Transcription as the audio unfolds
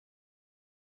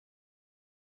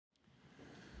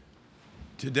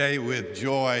Today, with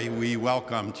joy, we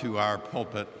welcome to our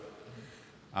pulpit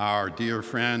our dear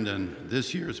friend and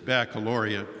this year's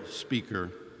baccalaureate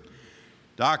speaker,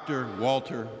 Dr.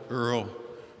 Walter Earl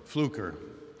Fluker,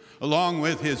 along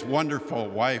with his wonderful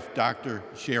wife, Dr.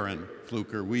 Sharon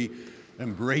Fluker. We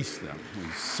embrace them,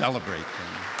 we celebrate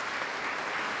them.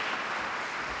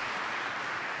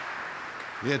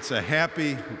 It's a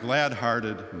happy,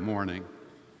 glad-hearted morning.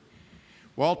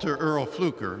 Walter Earl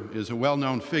Fluker is a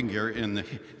well-known figure in the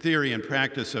theory and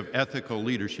practice of ethical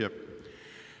leadership.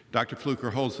 Dr.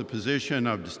 Fluker holds the position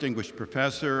of Distinguished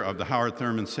Professor of the Howard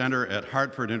Thurman Center at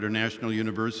Hartford International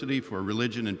University for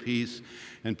Religion and Peace,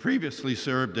 and previously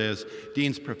served as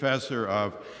Dean's Professor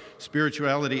of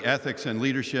Spirituality, Ethics, and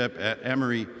Leadership at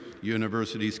Emory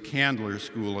University's Candler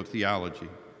School of Theology.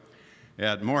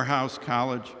 At Morehouse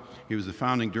College, he was the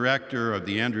founding director of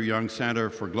the Andrew Young Center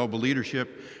for Global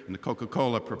Leadership and the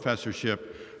Coca-Cola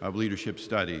Professorship of Leadership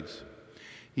Studies.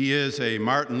 He is a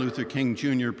Martin Luther King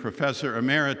Jr. Professor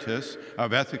Emeritus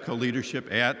of Ethical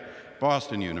Leadership at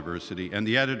Boston University and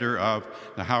the editor of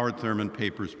the Howard Thurman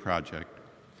Papers Project.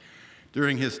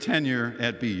 During his tenure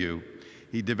at BU,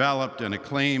 he developed an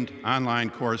acclaimed online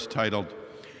course titled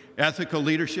Ethical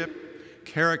Leadership,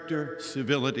 Character,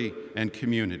 Civility, and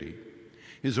Community.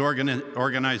 His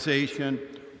organization,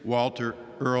 Walter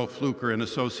Earl Fluker and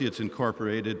Associates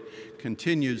Incorporated,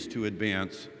 continues to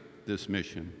advance this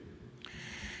mission.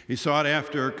 A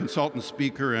sought-after consultant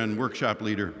speaker and workshop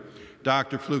leader,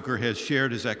 Dr. Fluker has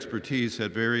shared his expertise at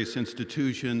various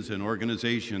institutions and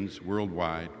organizations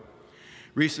worldwide.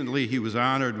 Recently, he was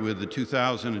honored with the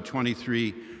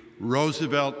 2023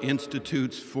 Roosevelt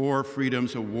Institute's Four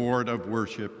Freedoms Award of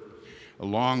Worship,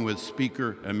 along with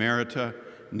Speaker Emerita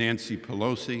Nancy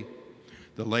Pelosi,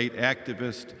 the late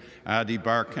activist Adi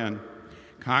Barkan,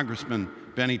 Congressman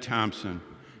Benny Thompson,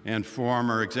 and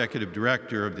former Executive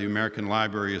Director of the American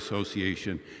Library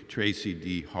Association, Tracy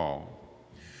D. Hall.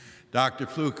 Dr.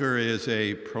 Fluker is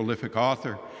a prolific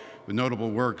author with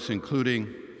notable works including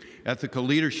Ethical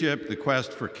Leadership, The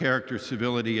Quest for Character,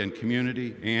 Civility, and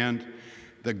Community, and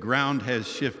The Ground Has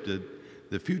Shifted,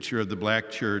 The Future of the Black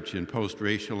Church in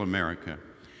Post-Racial America.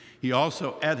 He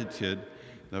also edited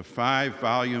the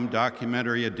 5-volume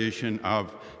documentary edition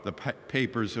of the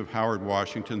Papers of Howard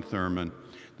Washington Thurman,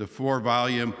 the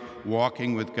 4-volume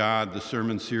Walking with God, the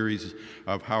sermon series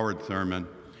of Howard Thurman,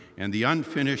 and the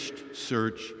Unfinished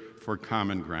Search for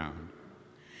Common Ground.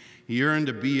 He earned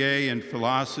a BA in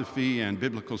Philosophy and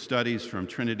Biblical Studies from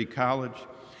Trinity College,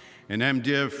 an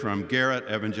MDiv from Garrett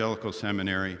Evangelical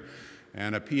Seminary,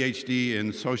 and a PhD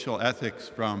in Social Ethics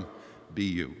from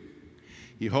BU.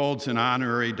 He holds an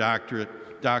honorary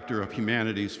Doctor of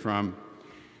Humanities from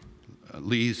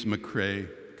Lees McRae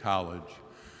College.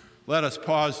 Let us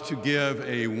pause to give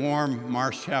a warm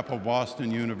Marsh Chapel, Boston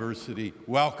University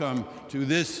welcome to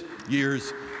this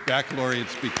year's baccalaureate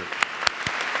speaker.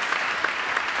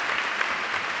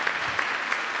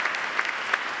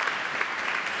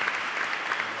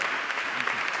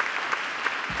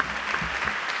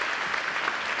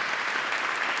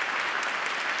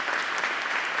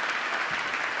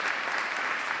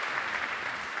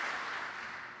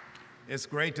 It's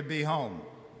great to be home.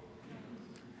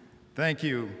 Thank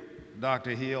you,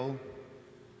 Dr. Hill.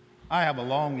 I have a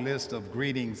long list of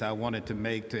greetings I wanted to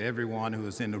make to everyone who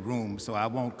is in the room, so I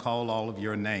won't call all of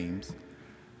your names.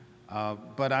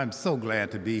 But I'm so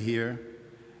glad to be here.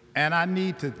 And I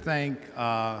need to thank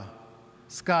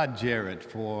Scott Jarrett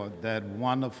for that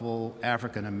wonderful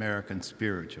African-American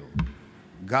spiritual.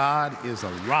 God is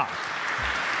a rock.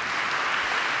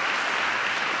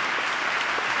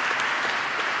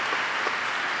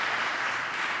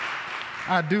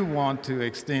 I do want to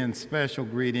extend special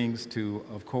greetings to,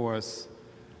 of course,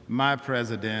 my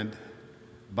president,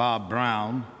 Bob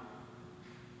Brown,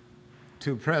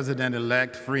 to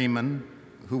President-elect Freeman,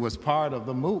 who was part of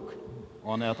the MOOC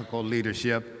on ethical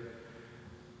leadership,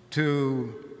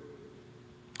 to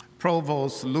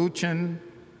Provost Luchin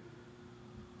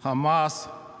Hamas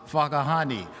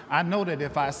Fakahani. I know that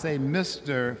if I say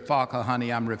Mr.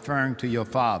 Fakahani, I'm referring to your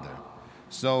father.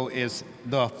 So it's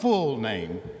the full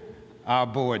name. Our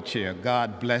board chair,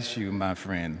 God bless you, my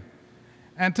friend.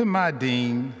 And to my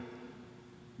dean,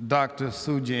 Dr.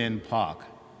 Sujin Park.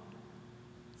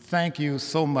 Thank you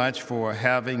so much for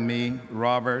having me,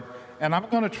 Robert. And I'm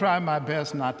going to try my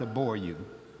best not to bore you.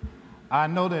 I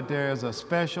know that there is a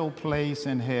special place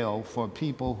in hell for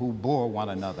people who bore one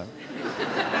another.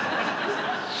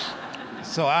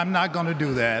 So I'm not going to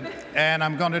do that. And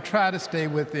I'm going to try to stay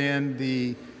within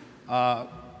the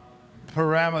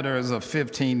parameters of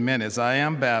 15 minutes. I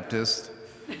am Baptist,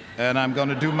 and I'm going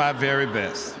to do my very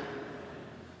best.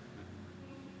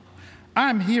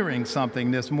 I'm hearing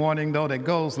something this morning, though, that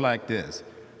goes like this.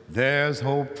 There's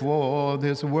hope for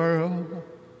this world.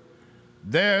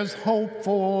 There's hope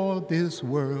for this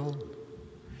world.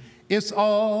 It's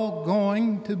all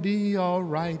going to be all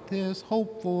right. There's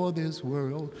hope for this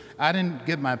world. I didn't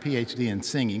get my PhD in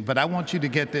singing, but I want you to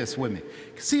get this with me.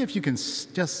 See if you can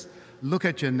just look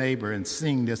at your neighbor and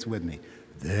sing this with me.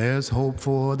 There's hope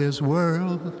for this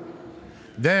world.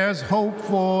 There's hope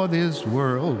for this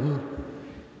world.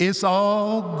 It's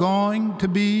all going to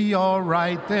be all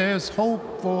right. There's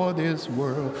hope for this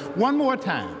world. One more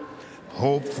time.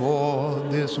 Hope for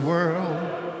this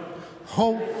world.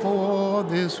 Hope for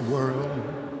this world.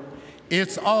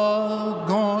 It's all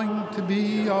going to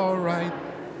be all right.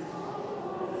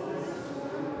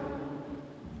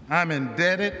 I'm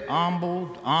indebted,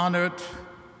 humbled, honored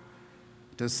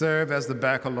to serve as the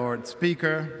baccalaureate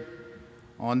speaker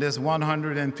on this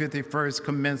 151st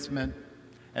commencement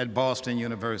at Boston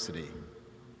University.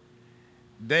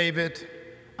 David,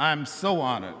 I'm so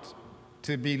honored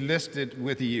to be listed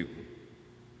with you.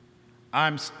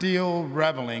 I'm still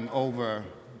reveling over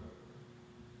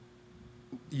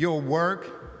your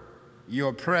work,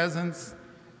 your presence,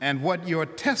 and what your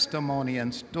testimony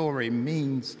and story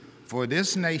means for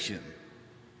this nation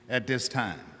at this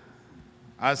time.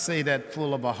 I say that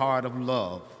full of a heart of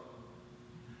love.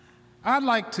 I'd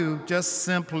like to just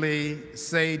simply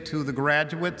say to the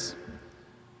graduates,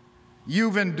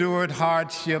 you've endured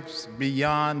hardships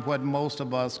beyond what most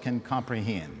of us can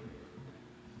comprehend.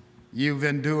 You've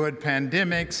endured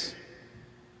pandemics,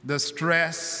 the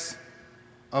stress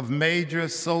of major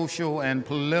social and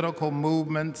political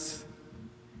movements,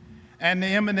 and the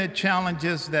imminent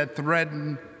challenges that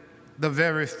threaten the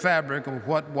very fabric of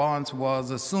what once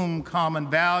was assumed common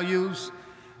values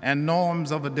and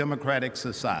norms of a democratic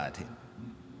society.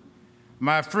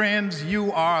 My friends,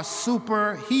 you are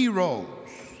superheroes,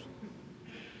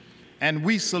 and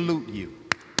we salute you.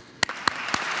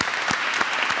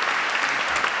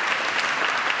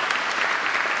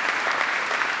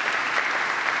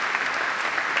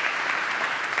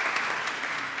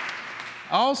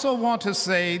 I also want to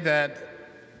say that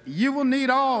you will need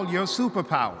all your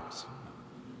superpowers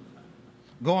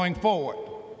going forward,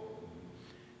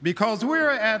 because we're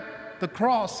at the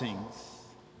crossings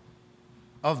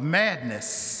of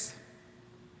madness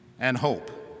and hope.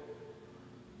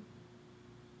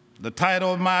 The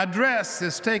title of my address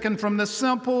is taken from the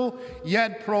simple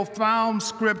yet profound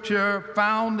scripture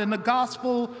found in the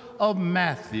Gospel of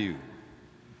Matthew,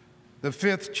 the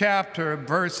 5th chapter,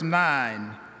 verse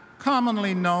 9,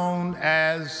 commonly known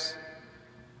as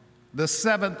the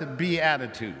 7th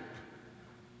Beatitude.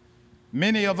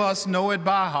 Many of us know it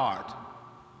by heart.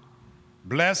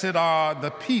 Blessed are the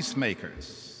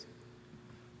peacemakers,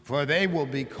 for they will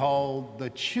be called the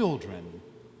children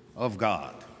of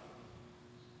God.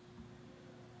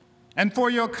 And for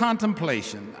your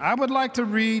contemplation, I would like to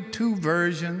read two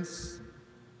versions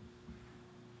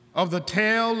of the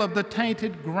tale of the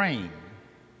tainted grain,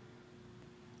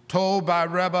 told by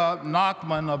Rebbe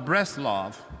Nachman of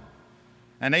Breslov,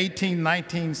 an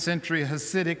 18th-19th century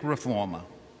Hasidic reformer.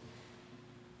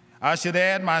 I should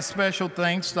add my special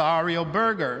thanks to Ariel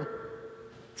Berger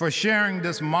for sharing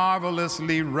this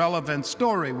marvelously relevant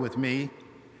story with me,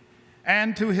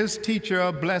 and to his teacher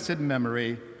of blessed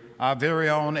memory, our very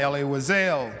own Elie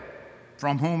Wiesel,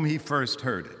 from whom he first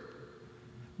heard it.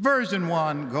 Version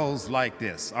 1 goes like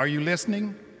this. Are you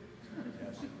listening?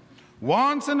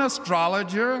 Once an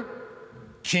astrologer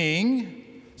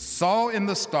king saw in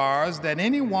the stars that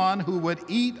anyone who would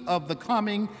eat of the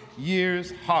coming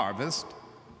year's harvest,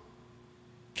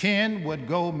 Ken would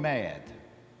go mad.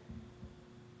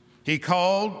 He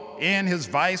called in his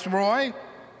viceroy,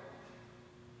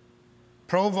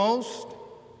 provost,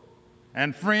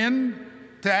 and friend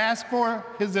to ask for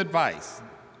his advice.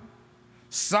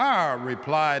 Sire,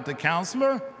 replied the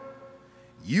counselor,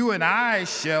 you and I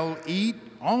shall eat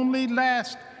only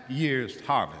last year's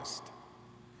harvest,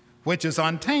 which is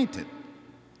untainted,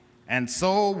 and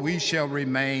so we shall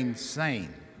remain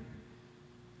sane.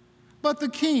 But the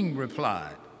king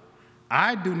replied,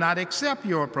 I do not accept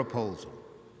your proposal.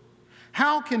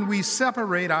 How can we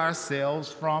separate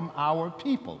ourselves from our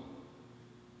people?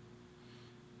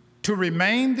 To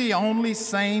remain the only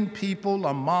sane people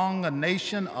among a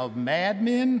nation of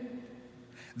madmen,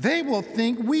 they will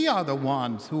think we are the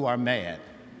ones who are mad.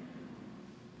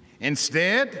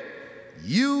 Instead,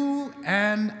 you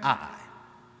and I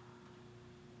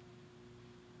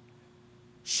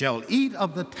shall eat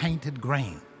of the tainted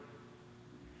grain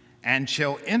and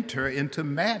shall enter into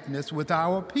madness with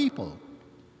our people.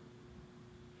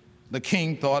 The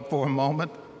king thought for a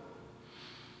moment,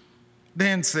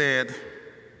 then said,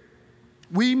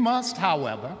 We must,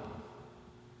 however,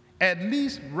 at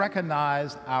least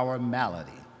recognize our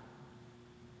malady.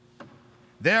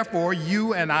 Therefore,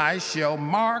 you and I shall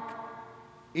mark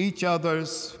each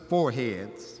other's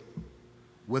foreheads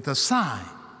with a sign.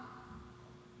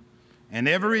 And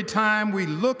every time we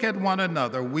look at one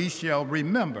another, we shall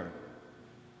remember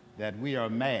that we are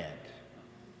mad.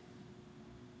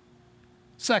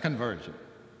 Second version.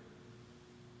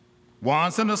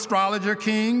 Once an astrologer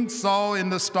king saw in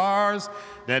the stars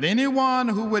that anyone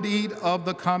who would eat of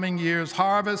the coming year's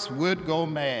harvest would go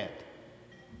mad.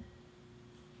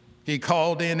 He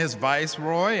called in his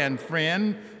viceroy and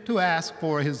friend to ask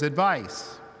for his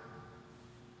advice.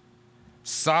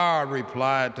 Sire,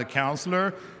 replied the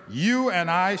counselor, you and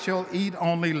I shall eat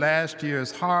only last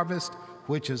year's harvest,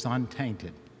 which is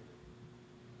untainted.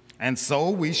 And so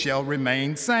we shall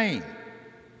remain sane.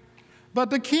 But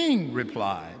the king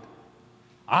replied,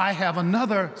 I have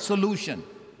another solution.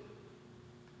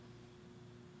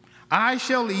 I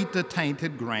shall eat the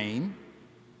tainted grain,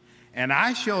 and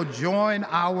I shall join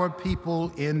our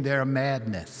people in their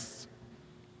madness.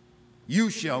 You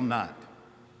shall not.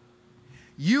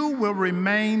 You will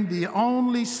remain the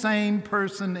only sane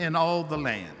person in all the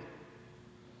land.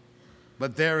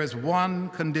 But there is one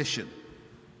condition.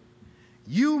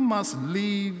 You must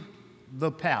leave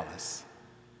the palace.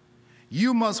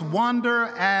 You must wander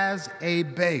as a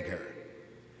beggar,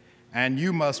 and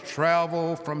you must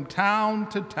travel from town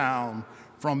to town,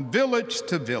 from village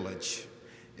to village.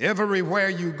 Everywhere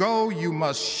you go, you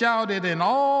must shout it in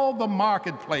all the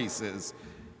marketplaces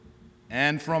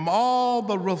and from all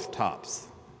the rooftops.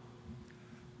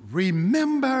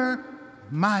 Remember,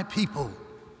 my people,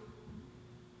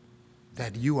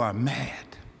 that you are mad.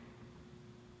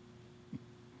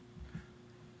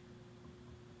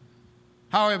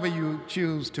 However you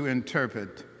choose to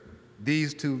interpret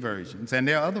these two versions, and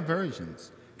there are other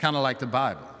versions, kind of like the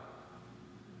Bible,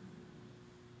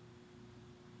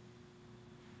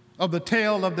 of the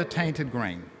tale of the tainted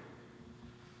grain,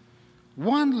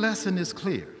 one lesson is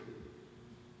clear.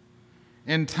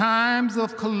 In times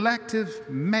of collective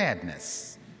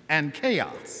madness and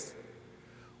chaos,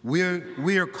 we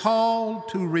are called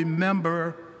to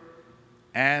remember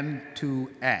and to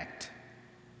act.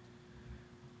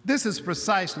 This is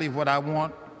precisely what I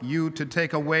want you to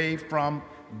take away from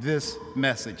this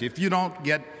message. If you don't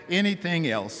get anything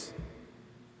else,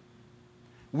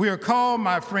 we are called,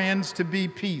 my friends, to be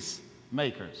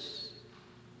peacemakers.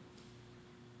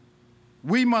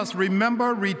 We must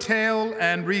remember, retell,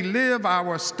 and relive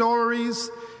our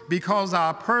stories because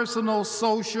our personal,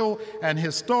 social, and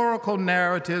historical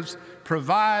narratives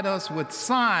provide us with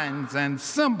signs and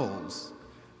symbols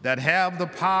that have the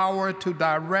power to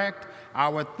direct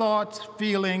our thoughts,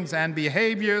 feelings, and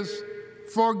behaviors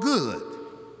for good,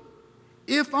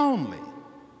 if only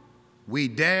we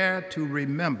dare to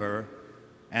remember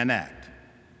and act.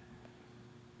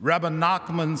 Rabbi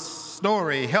Nachman's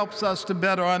story helps us to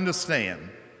better understand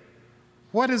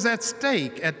what is at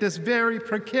stake at this very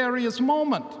precarious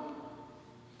moment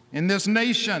in this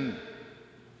nation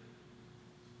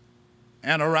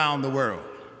and around the world.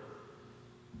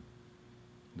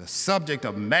 The subject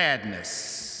of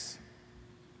madness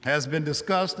has been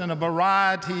discussed in a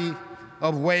variety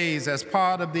of ways as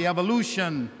part of the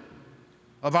evolution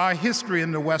of our history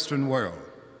in the Western world.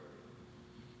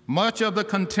 Much of the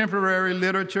contemporary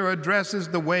literature addresses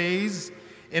the ways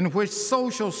in which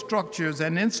social structures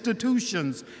and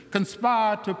institutions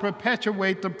conspire to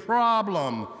perpetuate the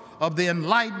problem of the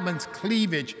Enlightenment's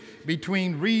cleavage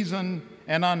between reason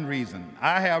and unreason.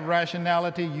 I have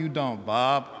rationality, you don't,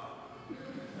 Bob.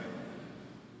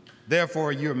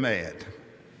 Therefore, you're mad.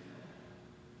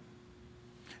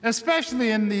 Especially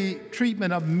in the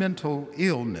treatment of mental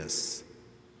illness.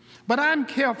 But I'm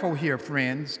careful here,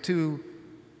 friends, to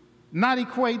not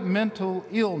equate mental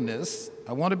illness,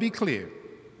 I want to be clear,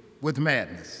 with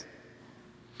madness.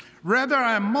 Rather,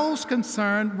 I'm most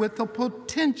concerned with the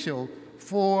potential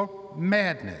for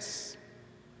madness.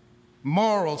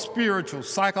 Moral, spiritual,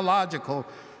 psychological,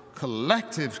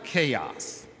 collective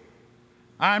chaos.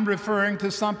 I'm referring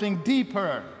to something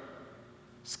deeper,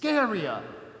 scarier,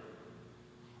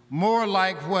 more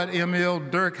like what Emil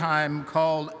Durkheim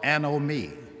called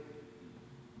anomie,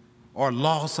 or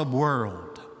loss of world.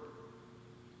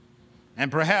 And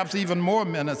perhaps even more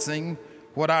menacing,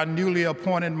 what our newly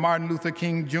appointed Martin Luther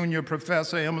King Jr.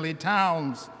 professor Emily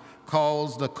Towns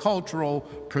calls the cultural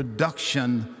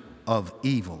production of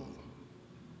evil,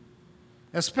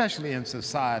 especially in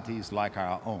societies like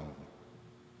our own,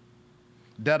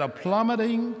 that are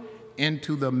plummeting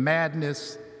into the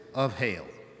madness of hell.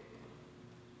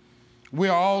 We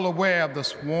are all aware of the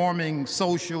swarming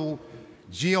social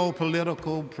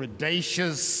geopolitical,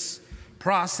 predacious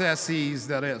processes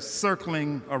that are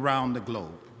circling around the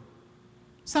globe.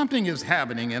 Something is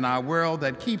happening in our world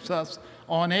that keeps us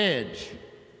on edge.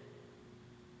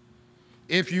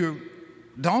 If you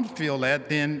don't feel that,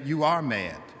 then you are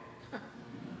mad.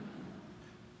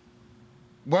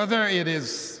 Whether it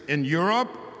is in Europe,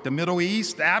 the Middle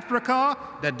East, Africa,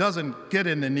 that doesn't get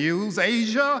in the news,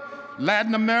 Asia,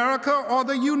 Latin America, or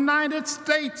the United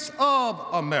States of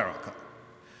America,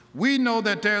 we know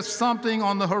that there's something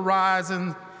on the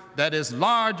horizon that is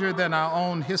larger than our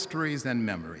own histories and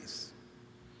memories.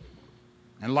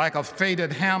 And like a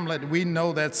fated Hamlet, we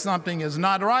know that something is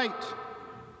not right,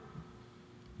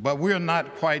 but we're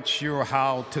not quite sure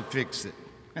how to fix it.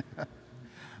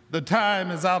 The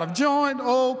time is out of joint,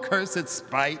 oh cursed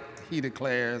spite, he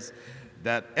declares,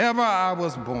 that ever I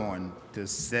was born to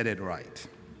set it right.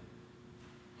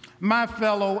 My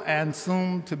fellow and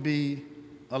soon-to-be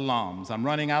alums, I'm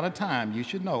running out of time. You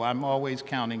should know I'm always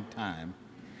counting time.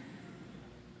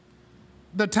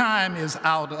 The time is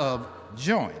out of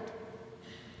joint.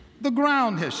 The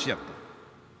ground has shifted.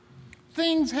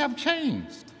 Things have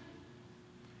changed.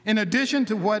 In addition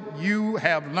to what you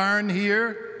have learned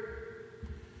here,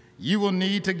 you will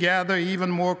need to gather even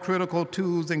more critical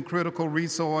tools and critical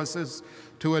resources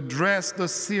to address the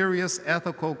serious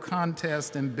ethical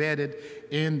contest embedded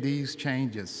in these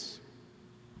changes.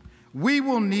 We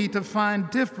will need to find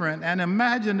different and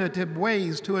imaginative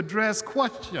ways to address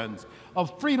questions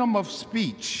of freedom of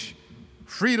speech,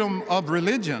 freedom of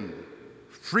religion,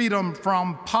 freedom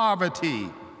from poverty,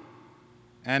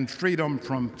 and freedom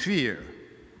from fear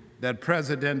that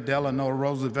President Delano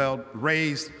Roosevelt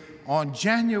raised on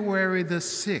January the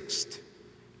 6th,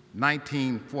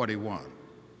 1941,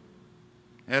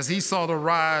 as he saw the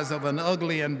rise of an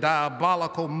ugly and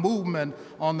diabolical movement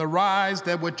on the rise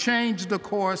that would change the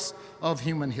course of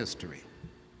human history.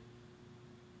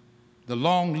 The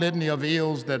long litany of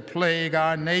ills that plague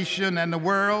our nation and the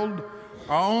world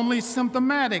are only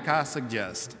symptomatic, I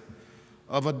suggest,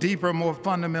 of a deeper, more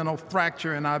fundamental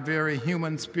fracture in our very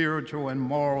human, spiritual, and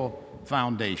moral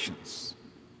foundations.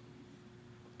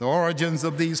 The origins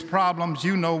of these problems,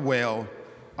 you know well,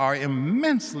 are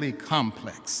immensely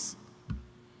complex,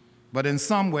 but in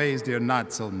some ways they're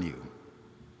not so new.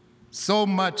 So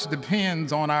much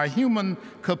depends on our human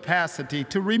capacity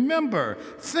to remember,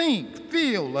 think,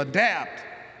 feel, adapt,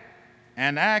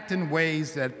 and act in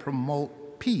ways that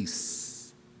promote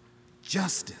peace,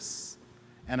 justice,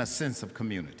 and a sense of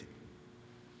community.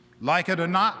 Like it or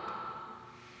not,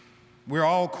 we're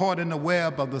all caught in the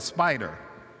web of the spider.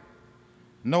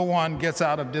 No one gets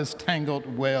out of this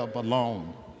tangled web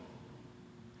alone.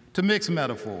 To mix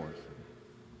metaphors,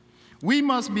 we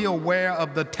must be aware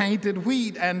of the tainted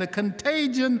wheat and the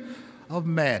contagion of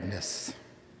madness.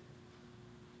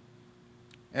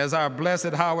 As our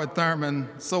blessed Howard Thurman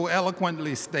so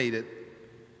eloquently stated,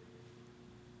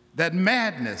 that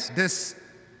madness, this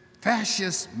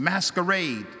fascist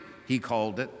masquerade, he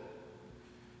called it,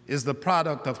 is the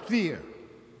product of fear,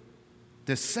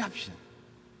 deception,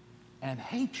 and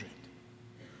hatred.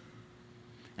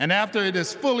 And after it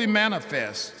is fully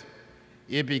manifest,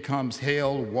 it becomes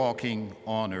hell walking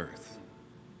on earth.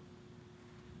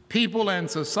 People and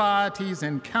societies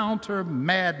encounter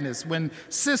madness when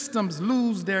systems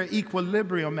lose their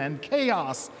equilibrium and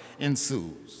chaos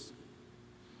ensues.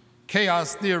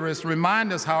 Chaos theorists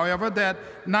remind us, however, that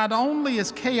not only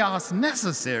is chaos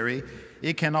necessary,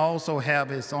 it can also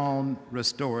have its own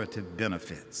restorative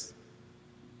benefits.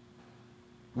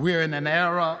 We're in an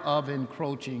era of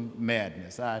encroaching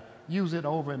madness. I use it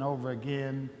over and over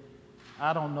again.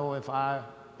 I don't know if I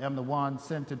am the one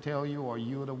sent to tell you, or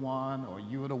you're the one, or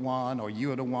you're the one, or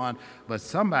you're the one, but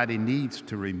somebody needs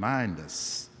to remind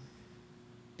us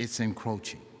it's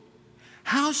encroaching.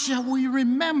 How shall we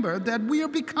remember that we are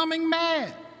becoming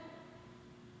mad?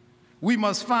 We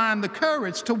must find the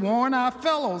courage to warn our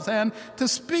fellows and to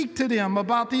speak to them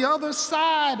about the other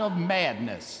side of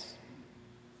madness,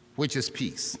 which is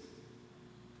peace.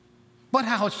 But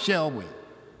how shall we?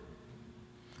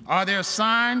 Are there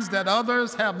signs that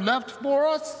others have left for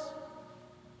us?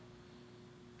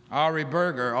 Ari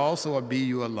Berger, also a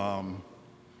BU alum,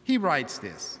 he writes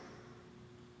this: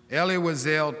 Elie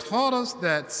Wiesel taught us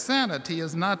that sanity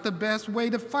is not the best way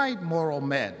to fight moral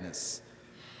madness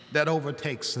that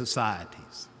overtakes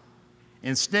societies.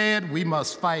 Instead, we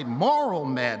must fight moral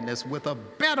madness with a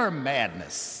better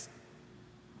madness,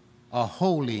 a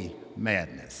holy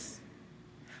madness.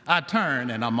 I turn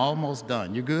and I'm almost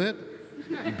done. You good?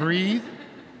 Breathe.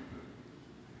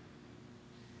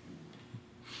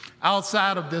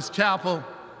 Outside of this chapel,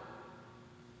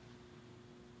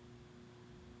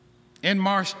 in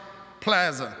Marsh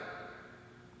Plaza,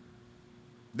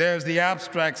 there's the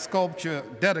abstract sculpture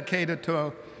dedicated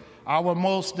to our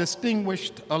most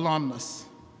distinguished alumnus,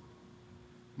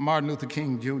 Martin Luther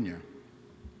King, Jr.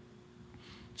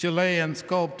 Chilean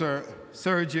sculptor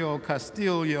Sergio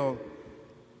Castillo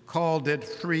called it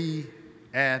 "Free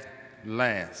at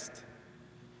Last,"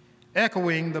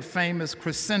 echoing the famous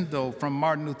crescendo from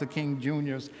Martin Luther King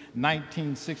Jr.'s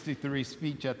 1963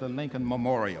 speech at the Lincoln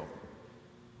Memorial.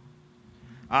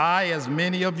 I, as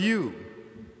many of you,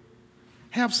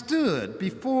 have stood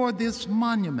before this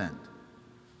monument,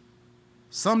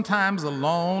 sometimes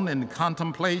alone in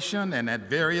contemplation and at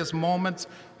various moments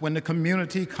when the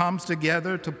community comes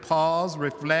together to pause,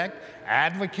 reflect,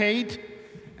 advocate,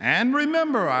 and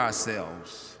remember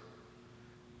ourselves.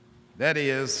 That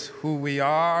is, who we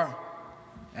are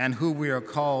and who we are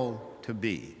called to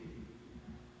be.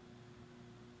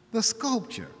 The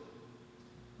sculpture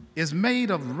is made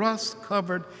of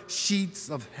rust-covered sheets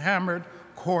of hammered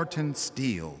Corten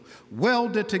steel,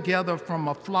 welded together from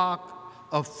a flock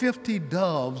of 50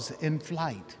 doves in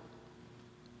flight.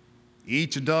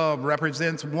 Each dove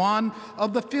represents one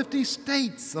of the 50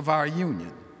 states of our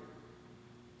union.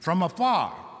 From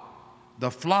afar, the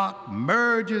flock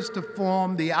merges to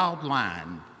form the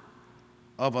outline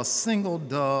of a single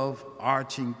dove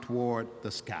arching toward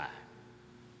the sky,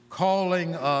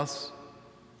 calling us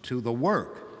to the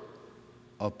work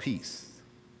of peace.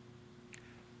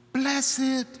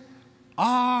 Blessed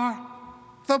are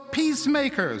the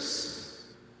peacemakers,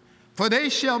 for they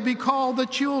shall be called the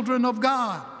children of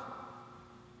God.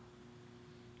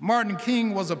 Martin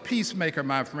King was a peacemaker,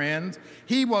 my friends.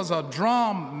 He was a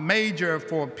drum major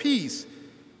for peace,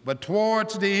 but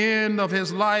towards the end of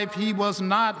his life, he was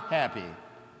not happy.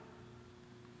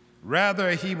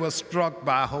 Rather, he was struck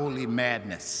by holy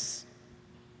madness.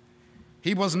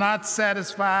 He was not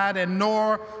satisfied, and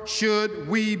nor should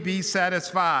we be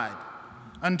satisfied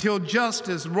until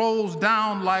justice rolls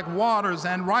down like waters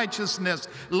and righteousness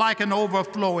like an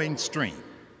overflowing stream.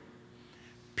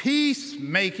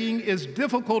 Peacemaking is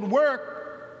difficult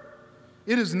work.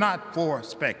 It is not for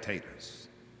spectators.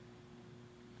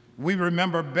 We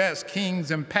remember best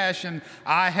King's impassioned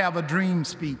 "I have a dream"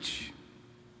 speech.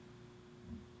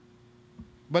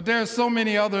 But there are so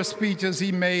many other speeches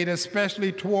he made,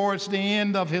 especially towards the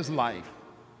end of his life,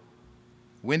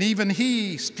 when even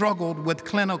he struggled with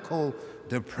clinical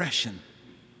depression.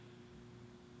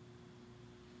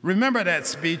 Remember that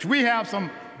speech. We have some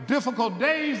difficult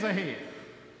days ahead.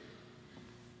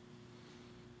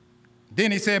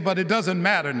 Then he said, but it doesn't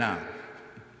matter now,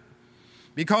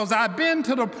 because I've been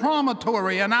to the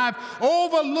promontory and I've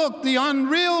overlooked the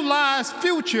unrealized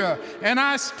future, and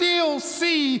I still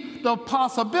see the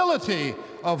possibility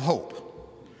of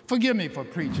hope. Forgive me for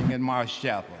preaching in Marsh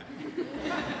Chapel.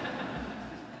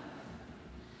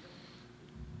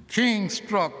 King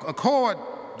struck a chord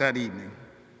that evening.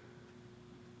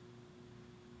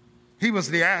 He was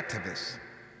the activist,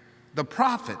 the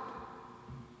prophet,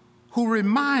 who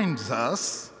reminds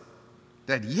us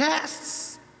that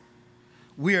yes,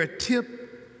 we are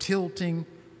tilting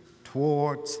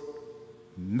towards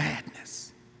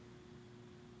madness.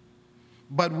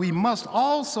 But we must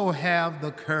also have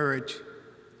the courage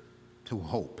to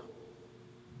hope.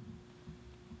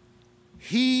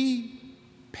 He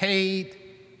paid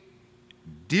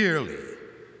dearly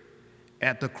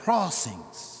at the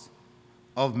crossings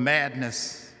of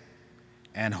madness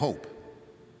and hope,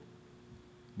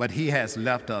 but he has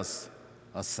left us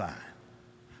a sign.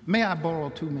 May I borrow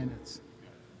 2 minutes?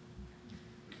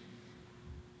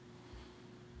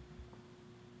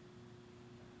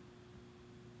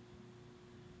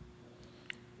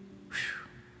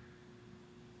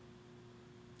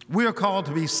 We are called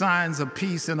to be signs of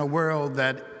peace in a world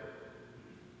that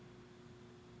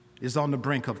is on the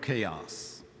brink of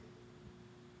chaos.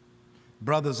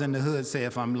 Brothers in the hood say,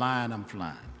 if I'm lying, I'm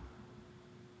flying.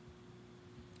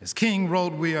 As King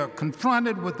wrote, we are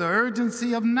confronted with the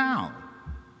urgency of now.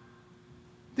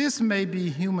 This may be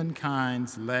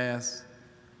humankind's last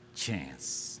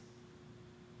chance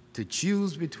to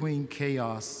choose between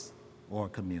chaos or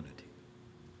community.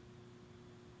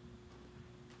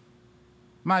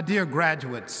 My dear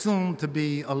graduates, soon to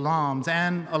be alums,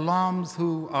 and alums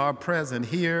who are present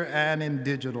here and in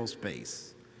digital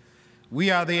space,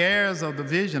 we are the heirs of the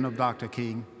vision of Dr.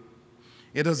 King.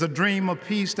 It is a dream of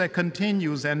peace that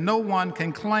continues, and no one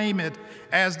can claim it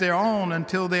as their own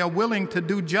until they are willing to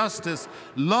do justice,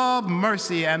 love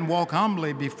mercy, and walk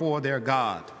humbly before their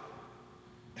God.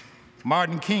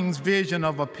 Martin King's vision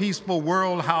of a peaceful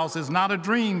world house is not a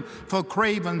dream for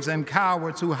cravens and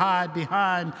cowards who hide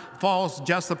behind false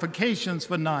justifications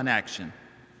for non-action.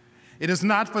 It is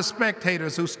not for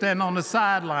spectators who stand on the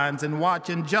sidelines and watch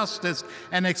injustice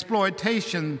and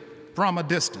exploitation from a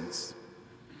distance.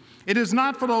 It is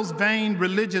not for those vain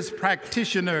religious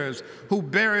practitioners who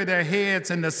bury their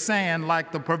heads in the sand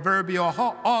like the proverbial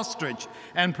ostrich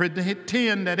and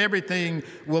pretend that everything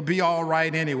will be all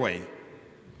right anyway.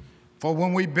 For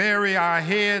when we bury our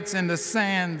heads in the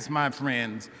sands, my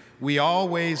friends, we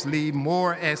always leave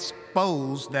more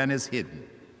exposed than is hidden.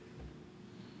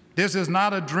 This is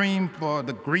not a dream for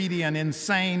the greedy and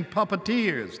insane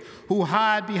puppeteers who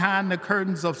hide behind the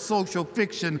curtains of social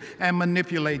fiction and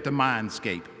manipulate the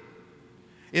mindscape.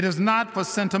 It is not for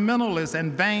sentimentalists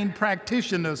and vain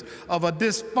practitioners of a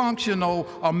dysfunctional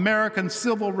American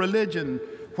civil religion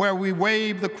where we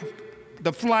wave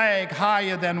the flag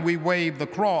higher than we wave the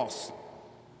cross.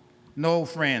 No,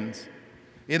 friends,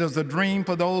 it is a dream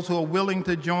for those who are willing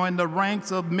to join the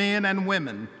ranks of men and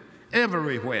women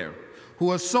everywhere who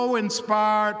are so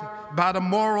inspired by the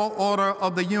moral order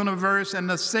of the universe and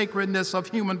the sacredness of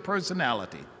human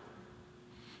personality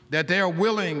that they are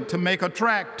willing to make a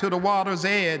track to the water's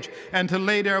edge and to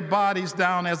lay their bodies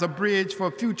down as a bridge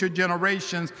for future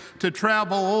generations to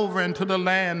travel over into the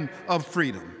land of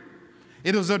freedom.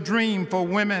 It is a dream for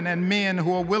women and men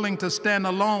who are willing to stand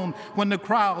alone when the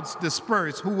crowds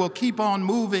disperse, who will keep on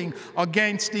moving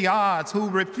against the odds, who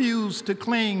refuse to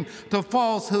cling to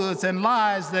falsehoods and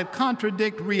lies that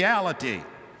contradict reality,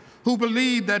 who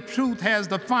believe that truth has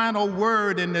the final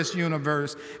word in this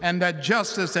universe and that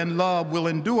justice and love will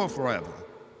endure forever.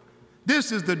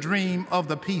 This is the dream of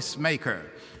the peacemaker.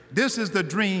 This is the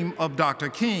dream of Dr.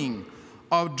 King,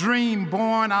 a dream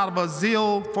born out of a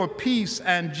zeal for peace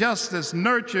and justice,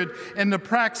 nurtured in the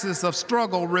praxis of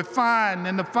struggle, refined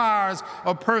in the fires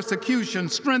of persecution,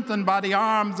 strengthened by the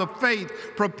arms of faith,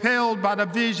 propelled by the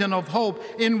vision of hope,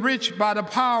 enriched by the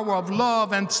power of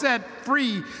love, and set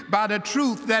free by the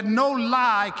truth that no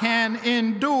lie can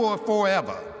endure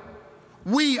forever.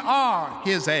 We are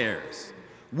his heirs.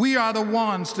 We are the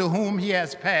ones to whom he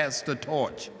has passed the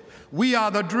torch. We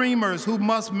are the dreamers who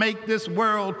must make this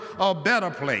world a better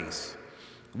place.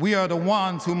 We are the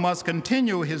ones who must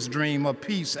continue his dream of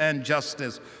peace and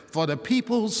justice for the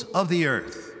peoples of the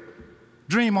earth.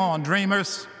 Dream on,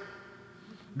 dreamers.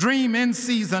 Dream in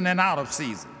season and out of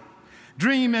season.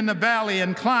 Dream in the valley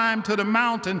and climb to the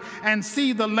mountain and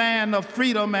see the land of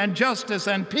freedom and justice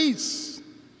and peace.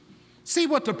 See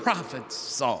what the prophets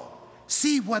saw.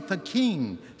 See what the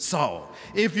king saw.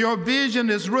 If your vision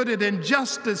is rooted in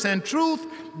justice and truth,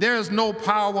 there's no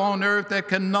power on earth that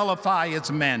can nullify its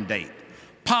mandate.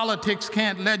 Politics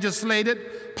can't legislate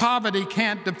it. Poverty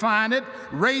can't define it.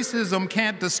 Racism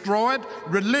can't destroy it.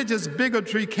 Religious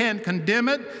bigotry can't condemn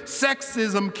it.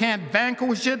 Sexism can't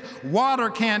vanquish it. Water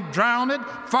can't drown it.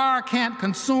 Fire can't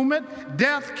consume it.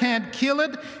 Death can't kill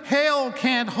it. Hell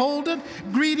can't hold it.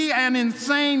 Greedy and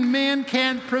insane men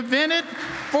can't prevent it.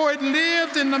 For it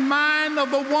lives in the mind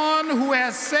of the one who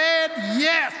has said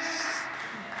yes.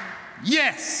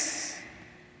 Yes.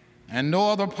 And no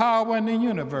other power in the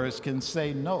universe can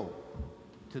say no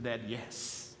to that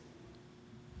yes.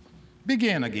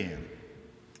 Begin again.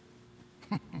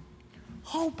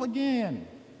 Hope again.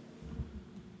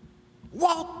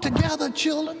 Walk together,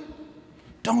 children.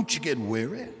 Don't you get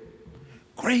weary.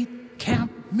 Great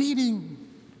camp meeting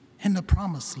in the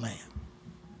promised land.